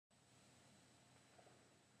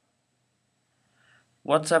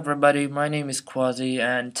What's up everybody, my name is Quasi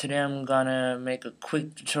and today I'm gonna make a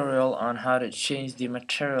quick tutorial on how to change the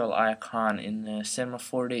material icon in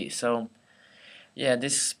C4D. So yeah,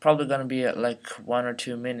 this is probably gonna be like 1 or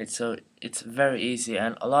 2 minutes, so it's very easy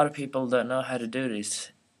and a lot of people don't know how to do this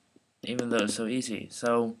even though it's so easy.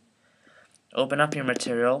 So open up your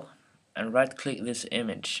material and right click this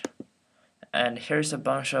image, and here's a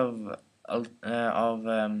bunch of what's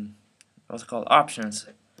it called, options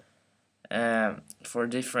for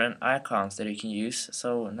different icons that you can use.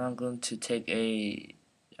 So now I'm going to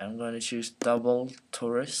choose double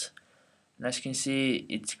torus, and as you can see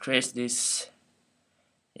it creates this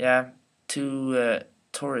two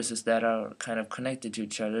toruses that are kind of connected to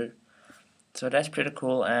each other. So that's pretty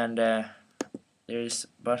cool, and there's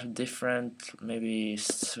a bunch of different, maybe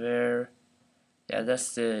sphere,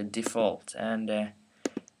 that's the default, and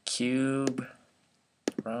cube,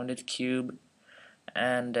 rounded cube,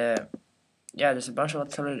 and there's a bunch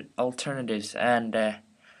of alternatives, and I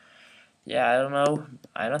don't know.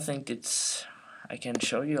 I don't think I can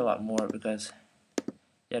show you a lot more because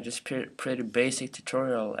just pretty basic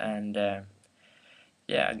tutorial, and I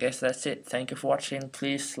guess that's it. Thank you for watching.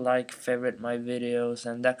 Please like, favorite my videos,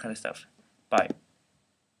 and that kind of stuff. Bye.